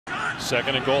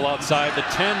Second and goal outside the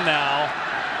 10 now.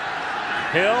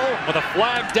 Hill with a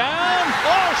flag down.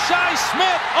 Oh, Shi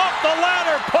Smith up the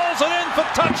ladder, pulls it in for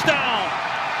touchdown.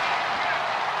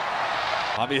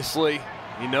 Obviously,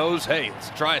 he knows, hey, let's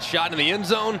try a shot in the end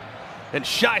zone. And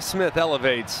Shi Smith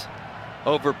elevates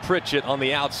over Pritchett on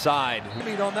the outside.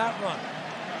 Lead on that run.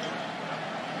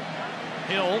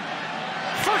 Hill,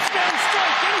 first down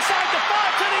strike, inside the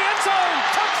 5 to the end zone.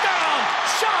 Touchdown,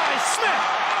 Shi Smith.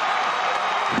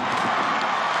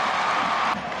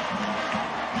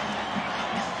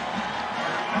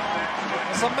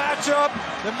 It's a matchup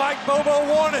that Mike Bobo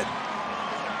wanted.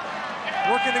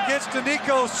 Working against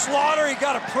Danico Slaughter, he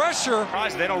got a pressure.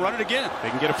 They don't run it again.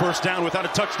 They can get a first down without a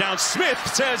touchdown. Smith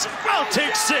says, I'll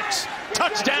take 6.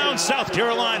 Touchdown, South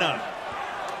Carolina.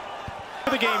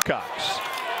 The Gamecocks.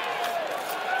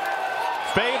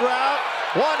 Fade route,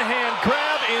 one-hand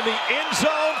grab in the end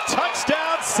zone.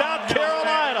 Touchdown, South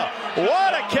Carolina.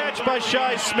 What a catch by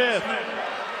Shi Smith.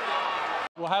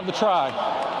 We'll have the try.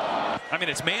 I mean,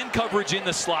 it's man coverage in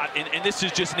the slot, and this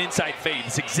is just an inside fade.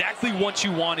 It's exactly what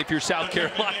you want if you're South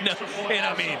Carolina. And,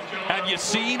 I mean, have you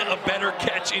seen a better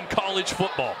catch in college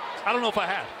football? I don't know if I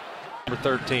have. Number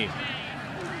 13.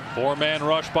 Four-man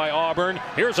rush by Auburn.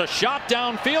 Here's a shot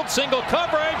downfield, single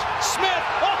coverage. Smith,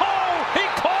 oh, he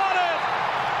caught it!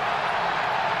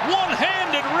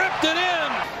 One-handed, ripped it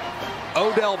in.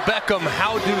 Odell Beckham,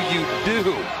 how do you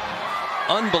do?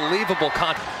 Unbelievable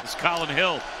contact. Colin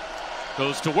Hill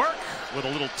goes to work with a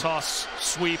little toss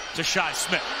sweep to Shi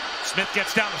Smith. Smith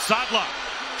gets down the sideline.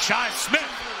 Shi Smith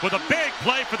with a big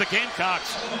play for the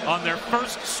Gamecocks on their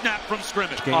first snap from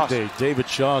scrimmage. Game day, David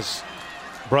Shaw's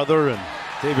brother, and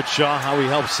David Shaw, how he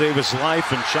helped save his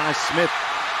life, and Shi Smith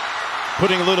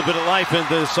putting a little bit of life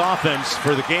into this offense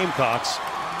for the Gamecocks.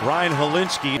 Ryan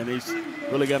Holinsky. And he's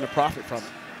really gotten a profit from it.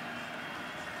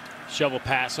 Shovel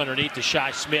pass underneath to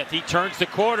Shi Smith. He turns the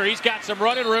corner. He's got some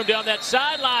running room down that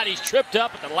sideline. He's tripped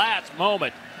up at the last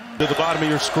moment. To the bottom of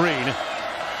your screen.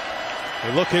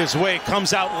 They look his way,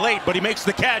 comes out late, but he makes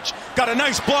the catch. Got a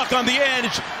nice block on the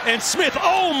edge, and Smith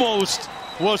almost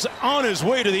was on his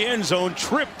way to the end zone,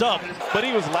 tripped up. But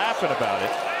he was laughing about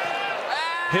it.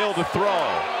 Hill to throw.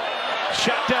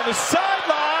 Shot down the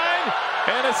sideline,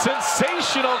 and a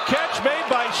sensational catch made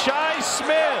by Shi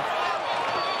Smith.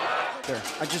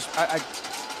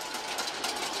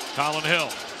 Colin Hill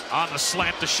on the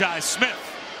slant to Shi Smith.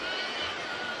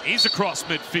 He's across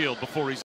midfield before he's